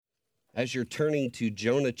As you're turning to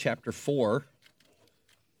Jonah chapter 4,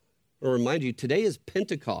 I'll remind you, today is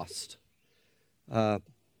Pentecost.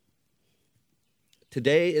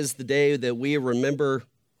 Today is the day that we remember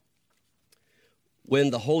when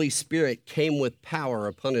the Holy Spirit came with power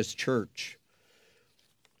upon his church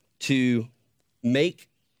to make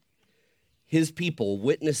his people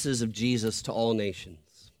witnesses of Jesus to all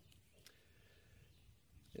nations.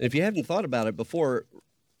 And if you haven't thought about it before,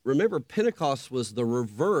 remember Pentecost was the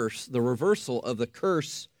reversal of the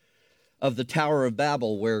curse of the Tower of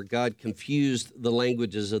Babel, where God confused the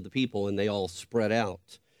languages of the people and they all spread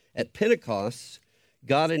out. At Pentecost,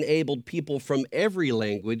 God enabled people from every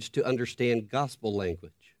language to understand gospel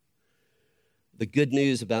language. The good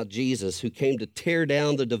news about Jesus, who came to tear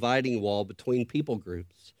down the dividing wall between people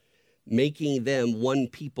groups, making them one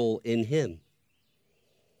people in him.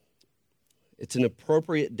 It's an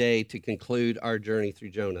appropriate day to conclude our journey through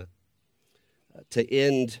Jonah, to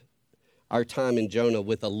end our time in Jonah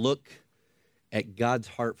with a look at God's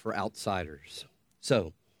heart for outsiders.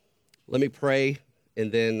 So, let me pray,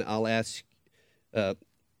 and then I'll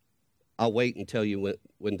wait and tell you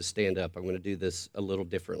when to stand up. I'm going to do this a little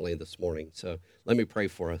differently this morning. So, let me pray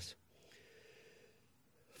for us.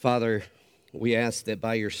 Father, we ask that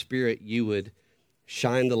by your Spirit you would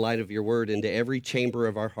shine the light of your word into every chamber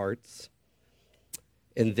of our hearts.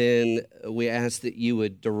 And then we ask that you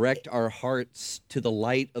would direct our hearts to the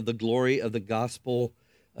light of the glory of the gospel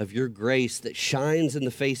of your grace that shines in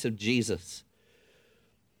the face of Jesus.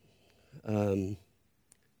 Do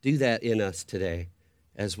that in us today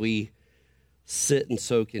as we sit and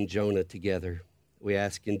soak in Jonah together. We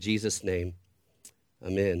ask in Jesus' name,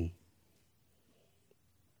 amen.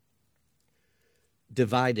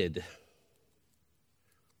 Divided.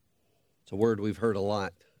 It's a word we've heard a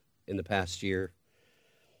lot in the past year.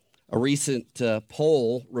 A recent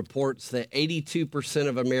poll reports that 82%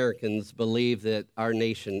 of Americans believe that our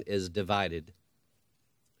nation is divided.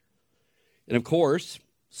 And of course,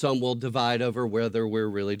 some will divide over whether we're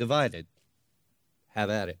really divided. Have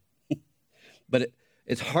at it. But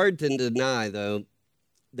it's hard to deny, though,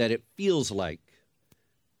 that it feels like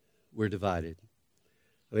we're divided.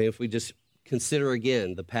 I mean, if we just consider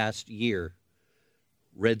again the past year,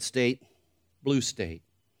 red state, blue state,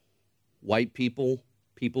 white people,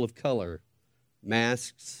 people of color,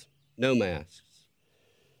 masks, no masks.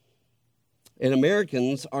 And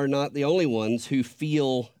Americans are not the only ones who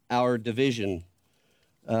feel our division.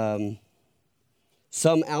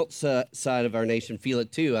 Some outside of our nation feel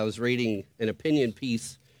it too. I was reading an opinion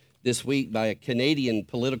piece this week by a Canadian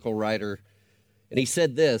political writer, and he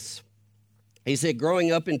said this. He said,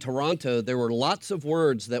 growing up in Toronto, there were lots of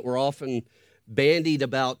words that were often bandied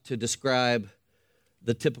about to describe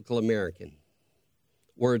the typical American.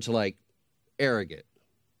 Words like arrogant,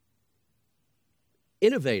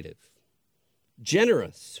 innovative,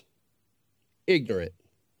 generous, ignorant,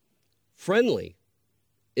 friendly,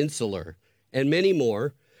 insular, and many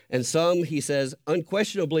more. And some, he says,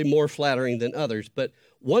 unquestionably more flattering than others. But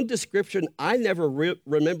one description I never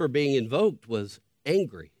remember being invoked was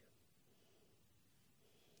angry.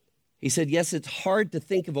 He said, yes, it's hard to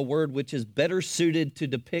think of a word which is better suited to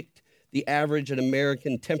depict the average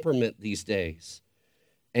American temperament these days.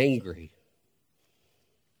 Angry.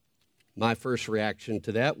 My first reaction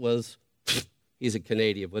to that was, he's a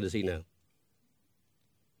Canadian, what does he know?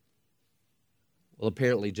 Well,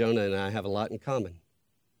 apparently Jonah and I have a lot in common.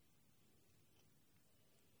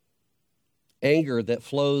 Anger that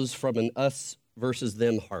flows from an us versus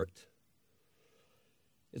them heart.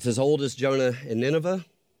 It's as old as Jonah and Nineveh,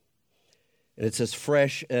 and it's as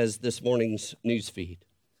fresh as this morning's news feed.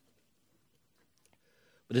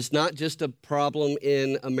 But it's not just a problem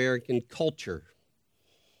in American culture.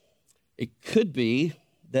 It could be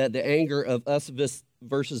that the anger of us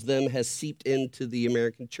versus them has seeped into the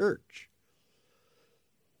American church.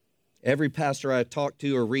 Every pastor I talk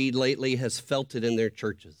to or read lately has felt it in their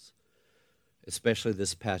churches, especially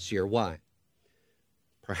this past year. Why?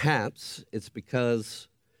 Perhaps it's because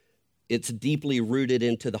it's deeply rooted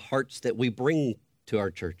into the hearts that we bring to our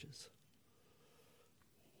churches.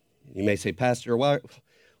 You may say, Pastor,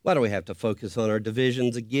 why do we have to focus on our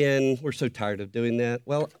divisions again? We're so tired of doing that.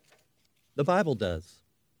 Well, the Bible does.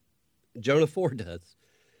 Jonah 4 does.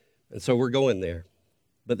 And so we're going there.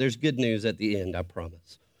 But there's good news at the end, I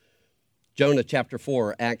promise. Jonah chapter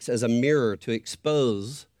 4 acts as a mirror to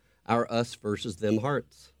expose our us versus them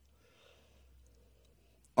hearts.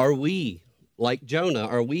 Are we, like Jonah,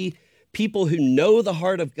 are we people who know the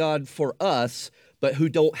heart of God for us, but who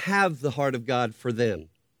don't have the heart of God for them?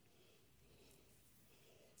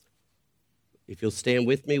 If you'll stand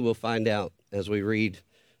with me, we'll find out as we read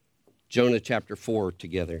Jonah chapter 4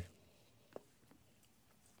 together.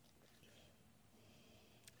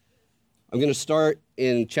 I'm going to start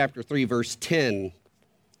in chapter 3, verse 10,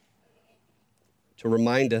 to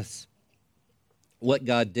remind us what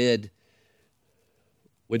God did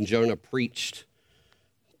when Jonah preached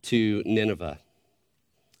to Nineveh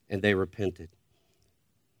and they repented.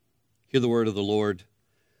 Hear the word of the Lord,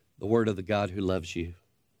 the word of the God who loves you.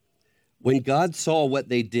 When God saw what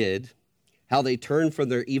they did, how they turned from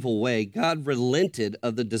their evil way, God relented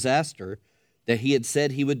of the disaster that he had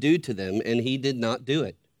said he would do to them, and he did not do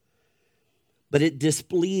it. But it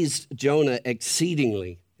displeased Jonah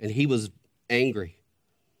exceedingly, and he was angry.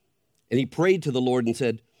 And he prayed to the Lord and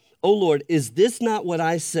said, "O Lord, is this not what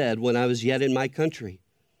I said when I was yet in my country?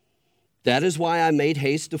 That is why I made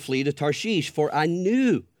haste to flee to Tarshish, for I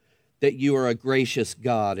knew that you are a gracious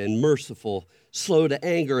God and merciful, slow to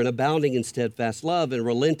anger and abounding in steadfast love and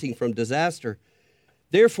relenting from disaster.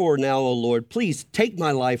 Therefore now, O Lord, please take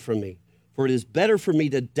my life from me, for it is better for me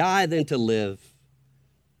to die than to live."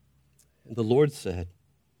 And the Lord said,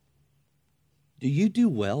 "Do you do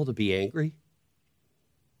well to be angry?"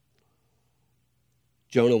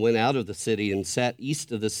 Jonah went out of the city and sat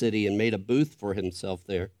east of the city and made a booth for himself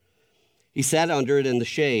there. He sat under it in the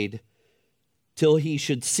shade till he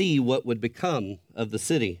should see what would become of the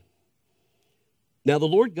city. Now the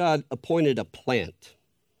Lord God appointed a plant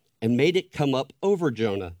and made it come up over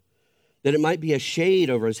Jonah, that it might be a shade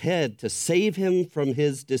over his head to save him from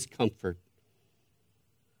his discomfort.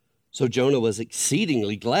 So Jonah was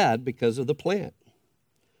exceedingly glad because of the plant.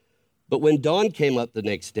 But when dawn came up the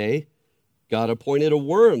next day, God appointed a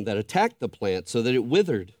worm that attacked the plant so that it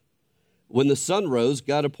withered. When the sun rose,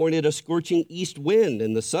 God appointed a scorching east wind,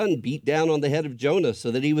 and the sun beat down on the head of Jonah so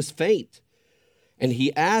that he was faint. And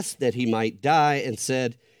he asked that he might die and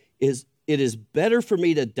said, "It is better for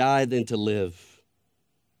me to die than to live."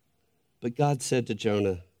 But God said to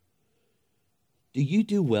Jonah, "Do you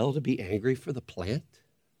do well to be angry for the plant?"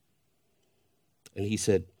 And he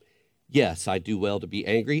said, "Yes, I do well to be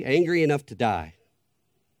angry enough to die."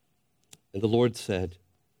 And the Lord said,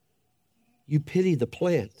 "You pity the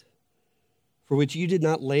plant, for which you did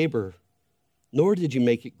not labor, nor did you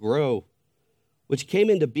make it grow, which came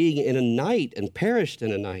into being in a night and perished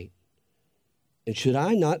in a night. And should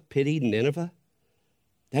I not pity Nineveh,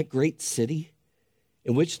 that great city,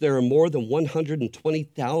 in which there are more than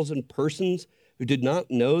 120,000 persons who did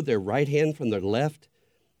not know their right hand from their left,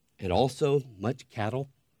 and also much cattle?"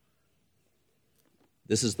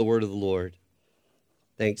 This is the word of the Lord.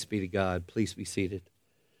 Thanks be to God. Please be seated.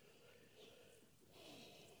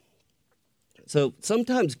 So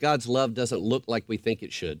sometimes God's love doesn't look like we think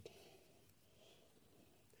it should.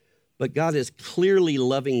 But God is clearly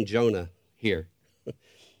loving Jonah here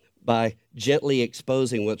by gently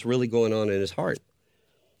exposing what's really going on in his heart.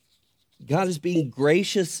 God is being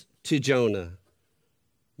gracious to Jonah,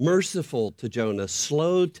 merciful to Jonah,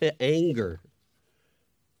 slow to anger.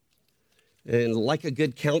 And like a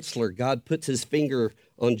good counselor, God puts his finger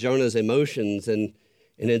on Jonah's emotions, and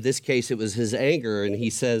in this case, it was his anger, and he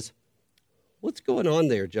says, "What's going on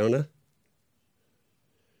there, Jonah?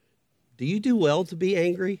 Do you do well to be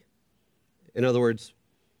angry?" In other words,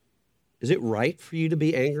 is it right for you to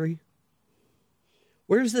be angry?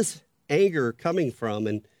 Where's this anger coming from,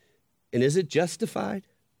 and is it justified?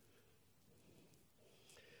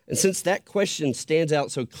 And since that question stands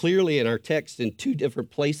out so clearly in our text in two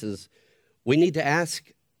different places, we need to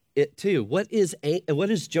ask it too. What is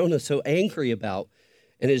Jonah so angry about?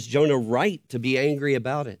 And is Jonah right to be angry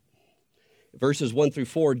about it? Verses 1 through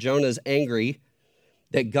 4, Jonah's angry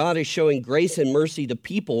that God is showing grace and mercy to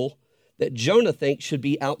people that Jonah thinks should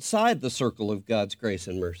be outside the circle of God's grace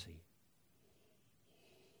and mercy.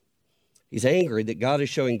 He's angry that God is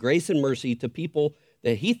showing grace and mercy to people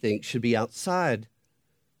that he thinks should be outside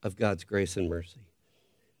of God's grace and mercy.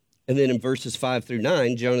 And then in verses 5 through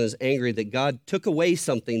 9, Jonah's angry that God took away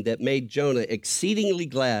something that made Jonah exceedingly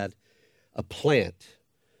glad, a plant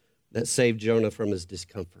that saved Jonah from his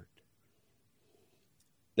discomfort.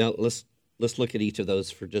 Now, let's look at each of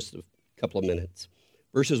those for just a couple of minutes.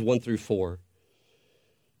 Verses 1 through 4.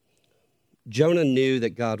 Jonah knew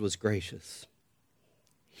that God was gracious.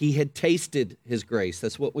 He had tasted his grace.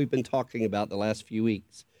 That's what we've been talking about the last few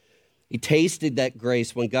weeks. He tasted that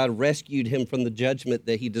grace when God rescued him from the judgment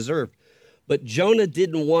that he deserved. But Jonah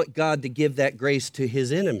didn't want God to give that grace to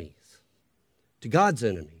his enemies, to God's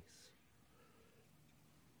enemies.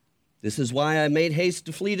 "This is why I made haste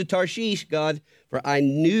to flee to Tarshish, God, for I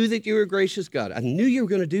knew that you were gracious, God. I knew you were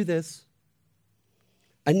going to do this.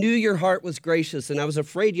 I knew your heart was gracious, and I was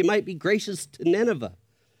afraid you might be gracious to Nineveh.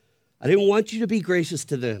 I didn't want you to be gracious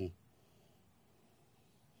to them."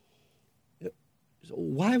 So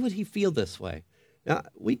why would he feel this way? Now,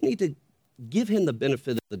 we need to give him the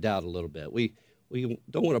benefit of the doubt a little bit. We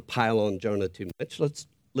don't want to pile on Jonah too much.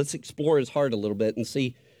 Let's explore his heart a little bit and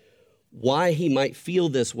see why he might feel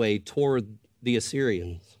this way toward the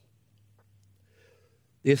Assyrians.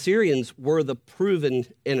 The Assyrians were the proven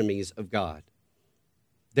enemies of God.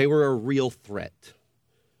 They were a real threat.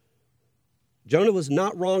 Jonah was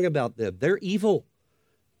not wrong about them. They're evil.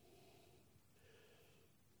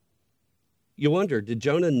 You wonder, did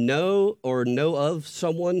Jonah know of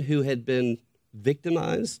someone who had been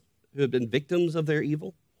victimized, who had been victims of their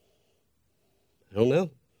evil? I don't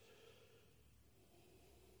know.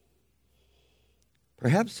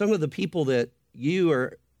 Perhaps some of the people that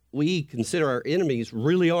we consider our enemies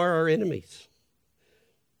really are our enemies.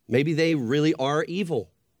 Maybe they really are evil.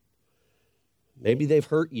 Maybe they've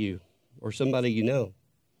hurt you or somebody you know.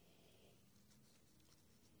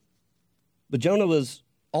 But Jonah was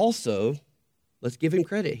also, let's give him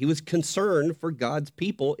credit, he was concerned for God's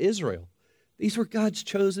people, Israel. These were God's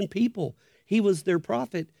chosen people. He was their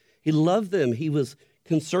prophet. He loved them. He was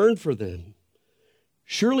concerned for them.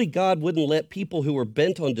 Surely God wouldn't let people who were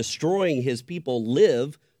bent on destroying his people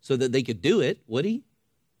live so that they could do it, would he?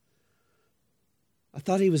 I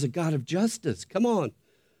thought he was a God of justice. Come on.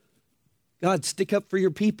 God, stick up for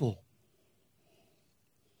your people.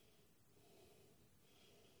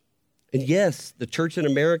 And yes, the church in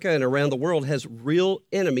America and around the world has real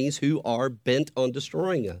enemies who are bent on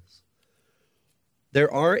destroying us.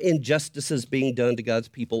 There are injustices being done to God's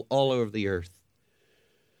people all over the earth.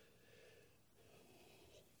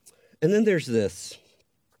 And then there's this.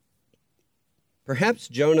 Perhaps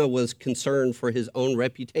Jonah was concerned for his own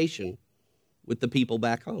reputation with the people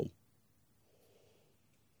back home.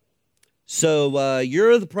 So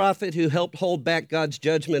you're the prophet who helped hold back God's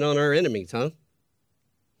judgment on our enemies, huh?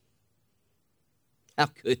 How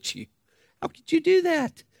could you? How could you do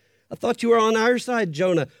that? I thought you were on our side,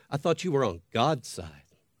 Jonah. I thought you were on God's side.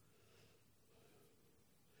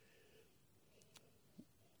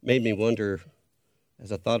 Made me wonder,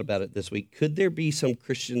 as I thought about it this week, could there be some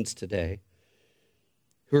Christians today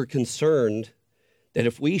who are concerned that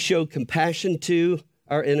if we show compassion to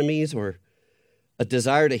our enemies or a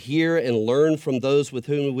desire to hear and learn from those with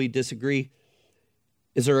whom we disagree,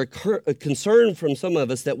 is there a concern from some of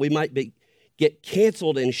us that we might get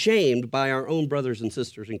canceled and shamed by our own brothers and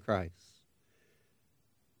sisters in Christ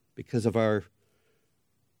because of our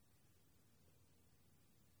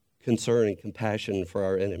concern and compassion for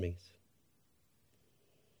our enemies?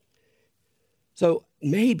 So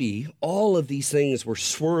maybe all of these things were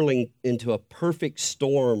swirling into a perfect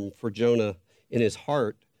storm for Jonah in his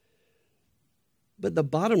heart. But the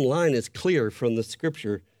bottom line is clear from the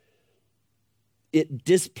scripture. It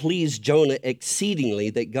displeased Jonah exceedingly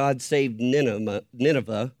that God saved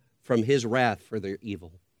Nineveh from his wrath for their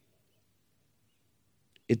evil.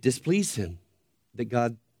 It displeased him that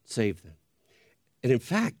God saved them. And in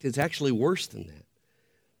fact, it's actually worse than that.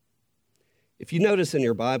 If you notice in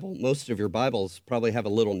your Bible, most of your Bibles probably have a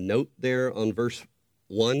little note there on verse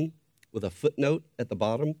 1 with a footnote at the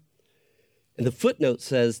bottom. And the footnote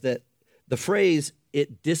says that the phrase,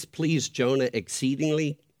 it displeased Jonah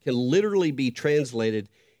exceedingly, can literally be translated,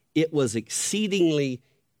 it was exceedingly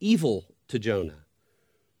evil to Jonah.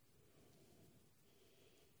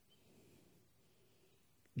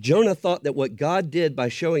 Jonah thought that what God did by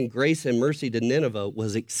showing grace and mercy to Nineveh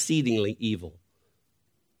was exceedingly evil.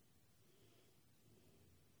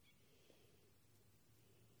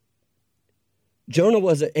 Jonah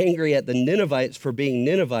wasn't angry at the Ninevites for being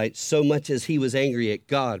Ninevites so much as he was angry at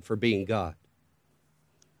God for being God.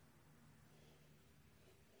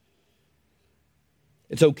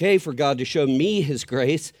 It's okay for God to show me his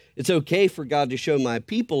grace. It's okay for God to show my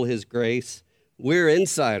people his grace. We're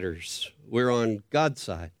insiders. We're on God's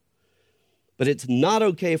side. But it's not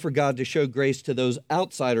okay for God to show grace to those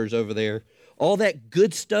outsiders over there. All that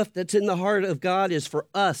good stuff that's in the heart of God is for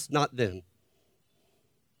us, not them.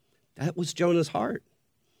 That was Jonah's heart.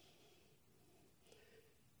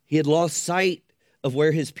 He had lost sight of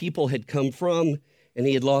where his people had come from, and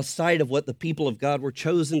he had lost sight of what the people of God were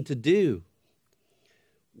chosen to do.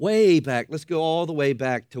 Way back, let's go all the way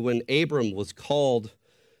back to when Abram was called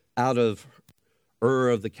out of Ur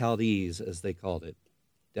of the Chaldees, as they called it,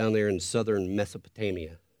 down there in southern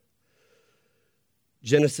Mesopotamia.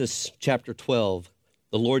 Genesis chapter 12,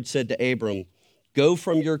 the Lord said to Abram, "Go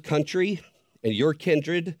from your country and your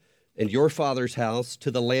kindred and your father's house to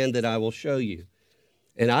the land that I will show you.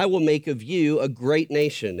 And I will make of you a great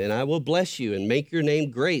nation, and I will bless you and make your name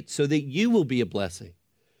great so that you will be a blessing.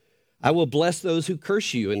 I will bless those who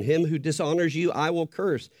curse you, and him who dishonors you I will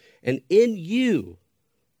curse. And in you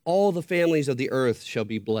all the families of the earth shall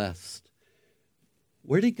be blessed."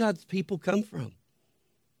 Where did God's people come from?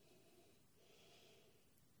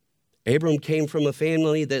 Abram came from a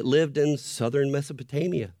family that lived in southern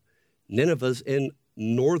Mesopotamia. Nineveh's in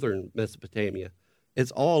northern Mesopotamia.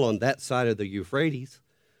 It's all on that side of the Euphrates.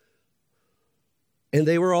 And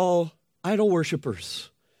they were all idol worshipers.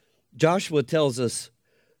 Joshua tells us,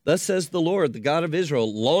 thus says the Lord, the God of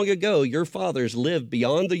Israel, long ago your fathers lived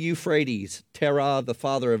beyond the Euphrates, Terah, the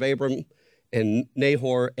father of Abram, and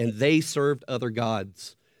Nahor, and they served other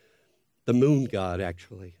gods. The moon god,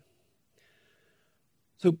 actually.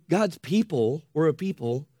 So God's people were a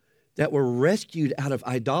people that were rescued out of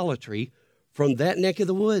idolatry from that neck of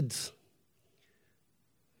the woods.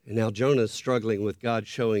 And now Jonah's struggling with God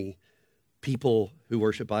showing people who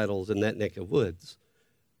worship idols in that neck of woods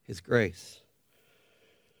his grace.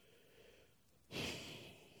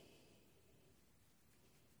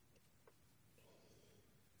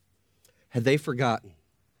 Had they forgotten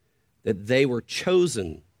that they were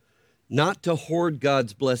chosen not to hoard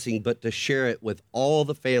God's blessing, but to share it with all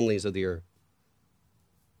the families of the earth?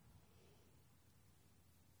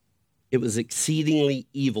 It was exceedingly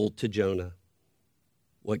evil to Jonah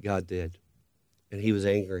what God did, and he was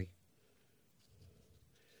angry.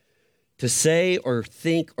 To say or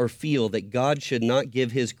think or feel that God should not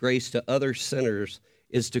give his grace to other sinners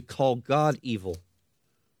is to call God evil.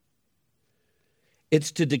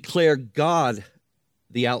 It's to declare God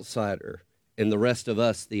the outsider and the rest of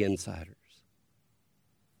us the insiders.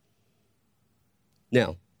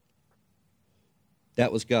 Now,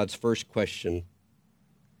 that was God's first question.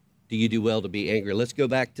 Do you do well to be angry? Let's go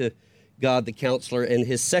back to God the counselor and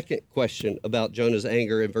his second question about Jonah's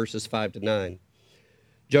anger in verses 5 to 9.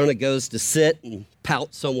 Jonah goes to sit and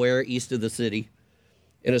pout somewhere east of the city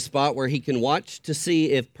in a spot where he can watch to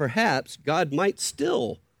see if perhaps God might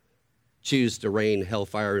still choose to rain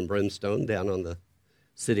hellfire and brimstone down on the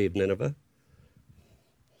city of Nineveh.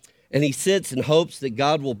 And he sits and hopes that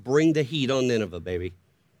God will bring the heat on Nineveh, baby.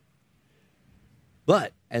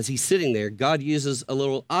 But as he's sitting there, God uses a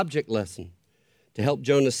little object lesson to help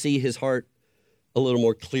Jonah see his heart a little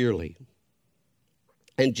more clearly.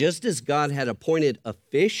 And just as God had appointed a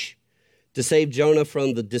fish to save Jonah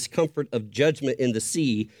from the discomfort of judgment in the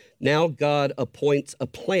sea, now God appoints a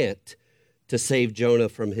plant to save Jonah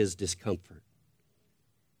from his discomfort.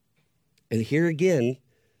 And here again,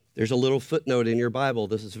 there's a little footnote in your Bible.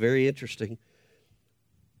 This is very interesting.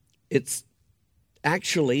 It's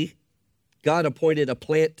actually God appointed a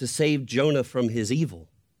plant to save Jonah from his evil.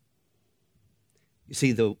 You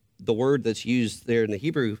see, the word that's used there in the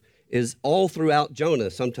Hebrew is all throughout Jonah.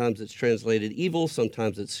 Sometimes it's translated evil,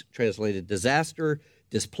 sometimes it's translated disaster,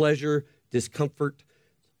 displeasure, discomfort,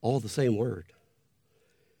 all the same word.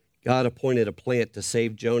 God appointed a plant to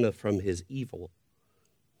save Jonah from his evil.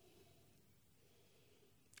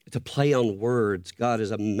 It's a play on words. God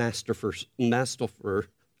is a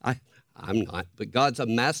I'm not, but God's a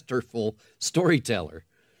masterful storyteller.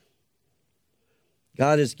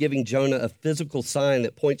 God is giving Jonah a physical sign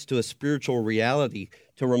that points to a spiritual reality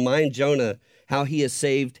to remind Jonah how he has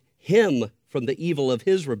saved him from the evil of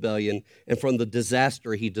his rebellion and from the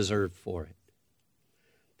disaster he deserved for it.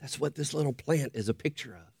 That's what this little plant is a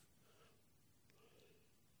picture of.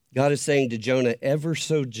 God is saying to Jonah ever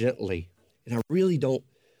so gently, and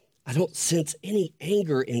I don't sense any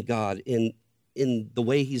anger in God in the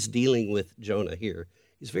way he's dealing with Jonah here.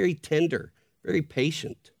 He's very tender, very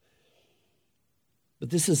patient. But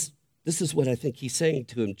this is what I think he's saying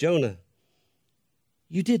to him. Jonah,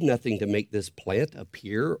 you did nothing to make this plant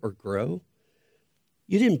appear or grow.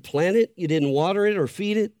 You didn't plant it, you didn't water it or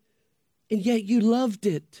feed it, and yet you loved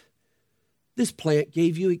it. This plant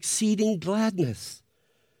gave you exceeding gladness.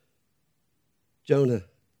 Jonah,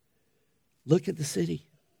 look at the city.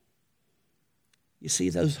 You see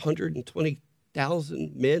those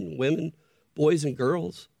 120,000 men, women, boys, and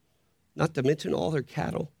girls, not to mention all their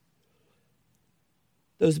cattle.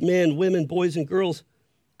 Those men, women, boys, and girls,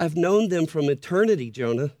 I've known them from eternity,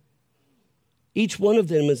 Jonah. Each one of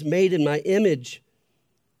them is made in my image,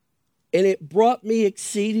 and it brought me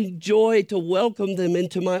exceeding joy to welcome them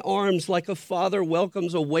into my arms like a father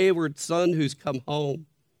welcomes a wayward son who's come home.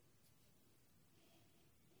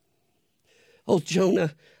 Oh,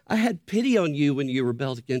 Jonah, I had pity on you when you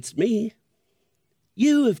rebelled against me.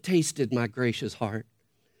 You have tasted my gracious heart.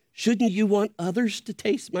 Shouldn't you want others to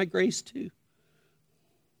taste my grace too?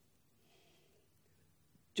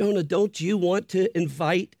 Jonah, don't you want to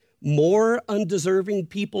invite more undeserving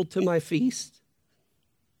people to my feast?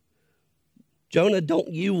 Jonah, don't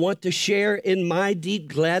you want to share in my deep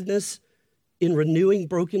gladness in renewing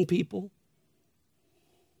broken people?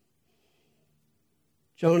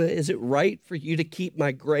 Jonah, is it right for you to keep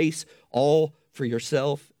my grace all for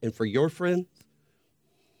yourself and for your friends?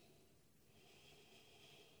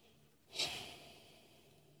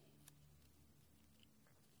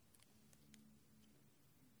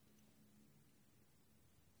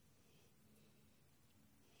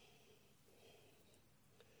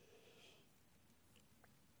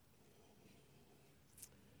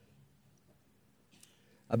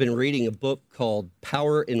 I've been reading a book called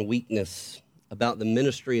Power and Weakness about the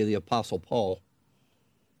ministry of the Apostle Paul.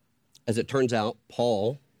 As it turns out,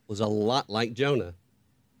 Paul was a lot like Jonah.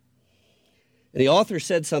 And the author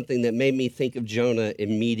said something that made me think of Jonah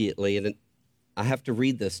immediately, and I have to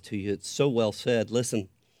read this to you. It's so well said. Listen.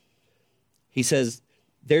 He says,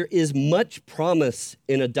 there is much promise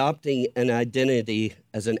in adopting an identity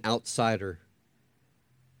as an outsider,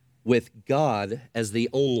 with God as the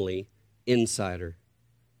only insider.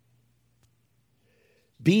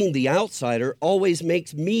 Being the outsider always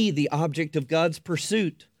makes me the object of God's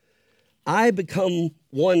pursuit. I become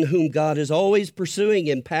one whom God is always pursuing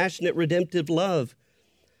in passionate redemptive love.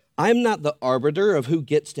 I'm not the arbiter of who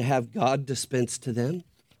gets to have God dispense to them.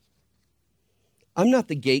 I'm not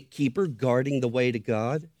the gatekeeper guarding the way to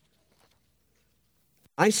God.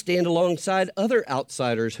 I stand alongside other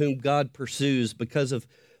outsiders whom God pursues because of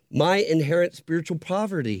my inherent spiritual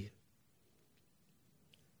poverty.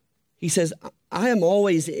 He says, I am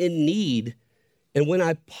always in need, and when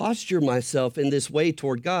I posture myself in this way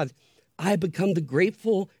toward God, I become the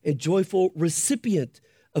grateful and joyful recipient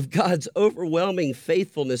of God's overwhelming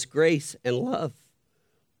faithfulness, grace, and love.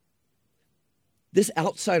 This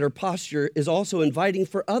outsider posture is also inviting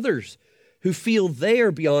for others who feel they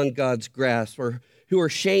are beyond God's grasp or who are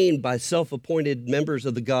shamed by self-appointed members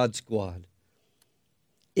of the God Squad.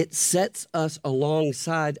 It sets us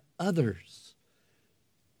alongside others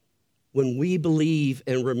when we believe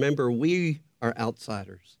and remember we are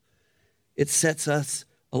outsiders. It sets us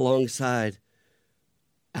alongside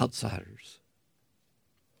outsiders.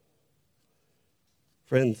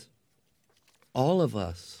 Friends, all of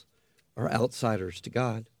us are outsiders to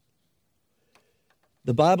God.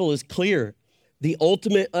 The Bible is clear. The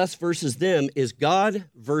ultimate us versus them is God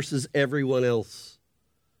versus everyone else.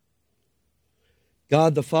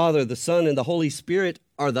 God the Father, the Son, and the Holy Spirit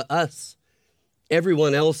are the us.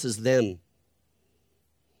 Everyone else is them.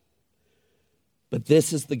 But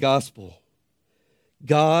this is the gospel.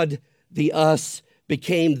 God, the us,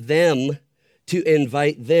 became them to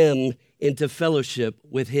invite them into fellowship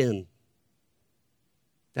with him.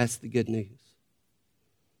 That's the good news.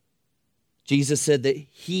 Jesus said that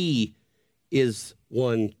he is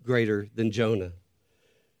one greater than Jonah.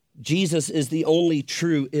 Jesus is the only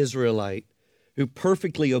true Israelite who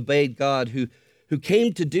perfectly obeyed God, who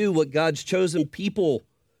came to do what God's chosen people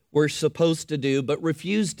were supposed to do but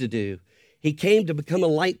refused to do. He came to become a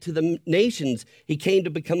light to the nations. He came to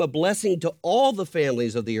become a blessing to all the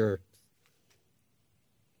families of the earth.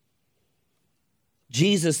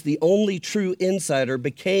 Jesus, the only true insider,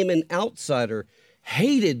 became an outsider,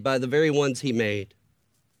 hated by the very ones he made.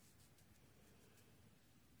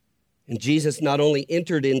 And Jesus not only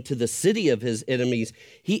entered into the city of his enemies,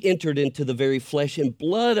 he entered into the very flesh and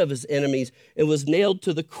blood of his enemies and was nailed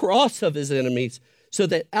to the cross of his enemies so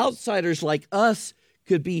that outsiders like us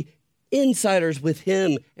could be insiders with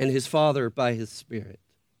him and his Father by his Spirit.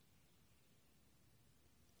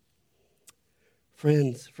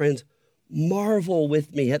 Friends, marvel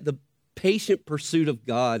with me at the patient pursuit of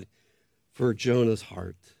God for Jonah's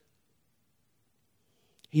heart.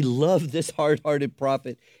 He loved this hard-hearted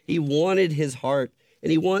prophet. He wanted his heart,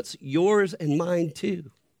 and he wants yours and mine too.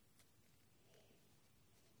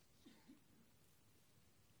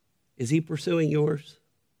 Is he pursuing yours?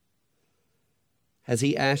 Has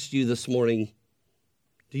he asked you this morning,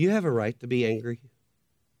 do you have a right to be angry?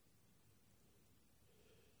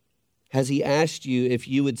 Has he asked you if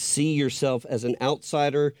you would see yourself as an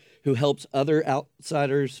outsider who helps other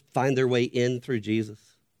outsiders find their way in through Jesus?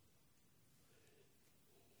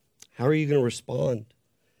 How are you going to respond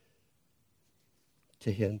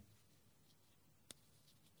to him?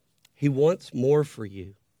 He wants more for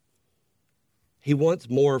you. He wants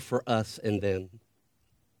more for us and them.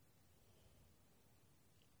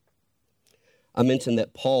 I mentioned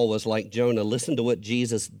that Paul was like Jonah. Listen to what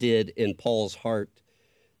Jesus did in Paul's heart.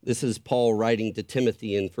 This is Paul writing to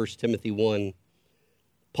Timothy in 1 Timothy 1.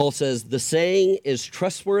 Paul says, the saying is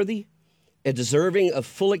trustworthy and deserving of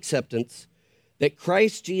full acceptance that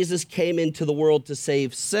Christ Jesus came into the world to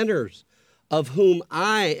save sinners, of whom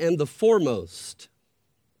I am the foremost.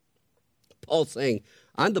 Paul's saying,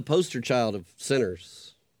 I'm the poster child of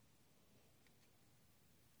sinners.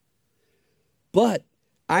 But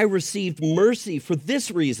I received mercy for this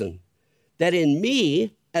reason, that in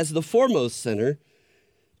me, as the foremost sinner,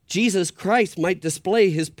 Jesus Christ might display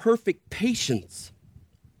his perfect patience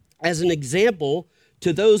as an example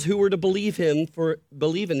to those who were to believe in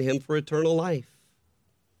him for eternal life.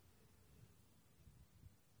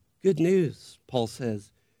 Good news, Paul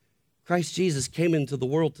says. Christ Jesus came into the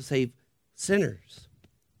world to save sinners.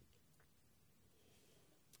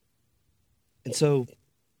 And so,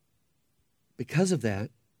 because of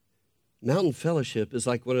that, Mountain Fellowship is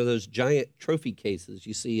like one of those giant trophy cases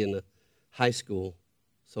you see in a high school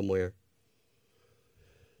somewhere.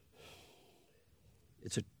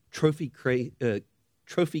 It's a trophy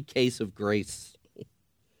case of grace.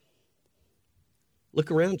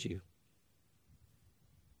 Look around you.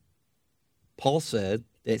 Paul said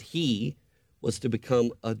that he was to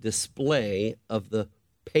become a display of the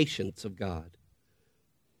patience of God.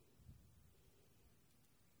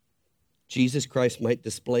 Jesus Christ might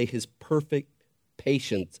display his perfect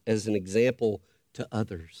patience as an example to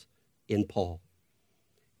others in Paul.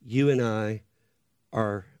 You and I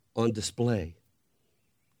are on display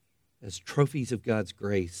as trophies of God's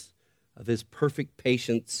grace, of his perfect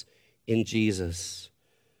patience in Jesus.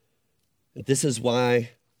 And this is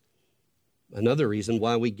why, another reason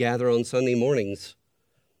why we gather on Sunday mornings,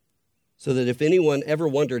 so that if anyone ever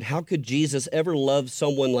wondered, how could Jesus ever love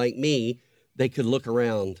someone like me, they could look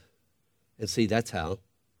around and see that's how.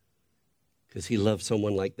 Because he loved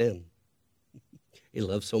someone like them. He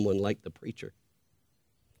loved someone like the preacher.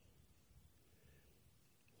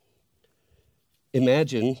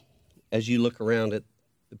 Imagine, as you look around at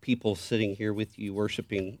the people sitting here with you,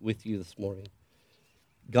 worshiping with you this morning,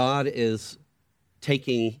 God is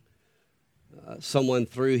taking someone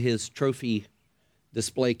through his trophy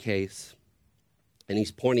display case, and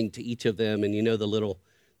he's pointing to each of them, and you know the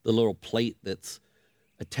little plate that's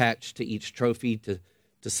attached to each trophy to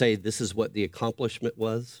say this is what the accomplishment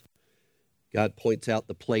was. God points out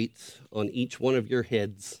the plates on each one of your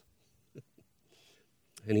heads,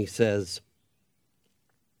 and he says,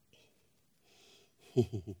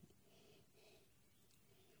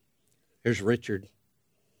 here's Richard.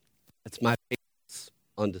 That's my patience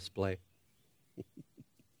on display.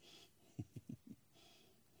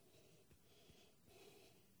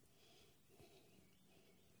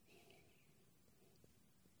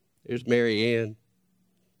 There's Mary Ann.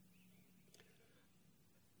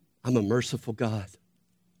 I'm a merciful God.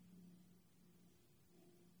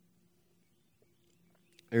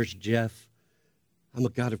 There's Jeff. I'm a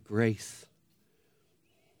God of grace.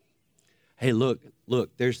 Hey, look,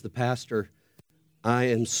 there's the pastor. I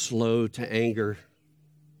am slow to anger.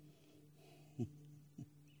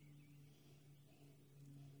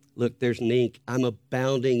 Look, there's Nink. I'm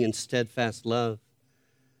abounding in steadfast love.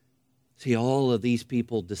 See, all of these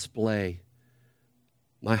people display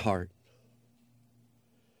my heart.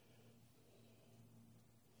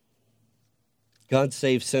 God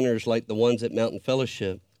saved sinners like the ones at Mountain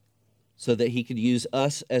Fellowship so that he could use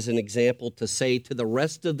us as an example to say to the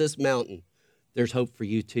rest of this mountain, there's hope for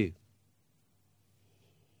you too.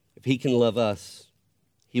 If he can love us,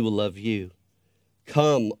 he will love you.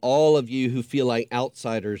 Come, all of you who feel like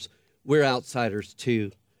outsiders, we're outsiders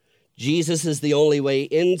too. Jesus is the only way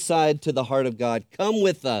inside to the heart of God. Come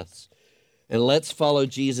with us and let's follow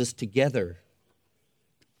Jesus together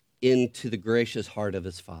into the gracious heart of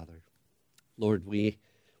his Father. Lord, we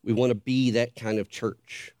want to be that kind of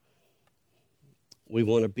church. We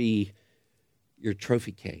want to be your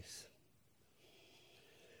trophy case.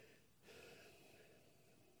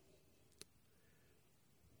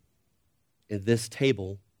 And this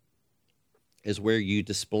table is where you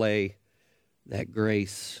display that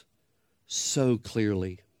grace so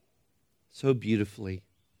clearly, so beautifully.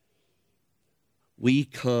 We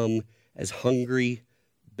come as hungry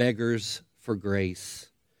beggars for grace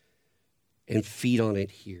and feed on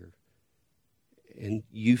it here. And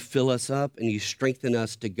you fill us up and you strengthen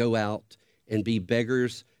us to go out and be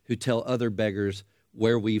beggars who tell other beggars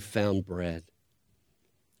where we've found bread.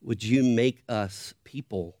 Would you make us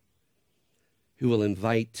people who will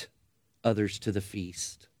invite others to the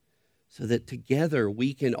feast so that together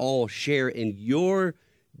we can all share in your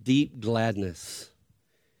deep gladness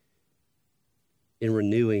in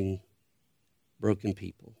renewing broken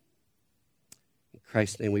people. In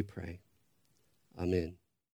Christ's name we pray. Amen.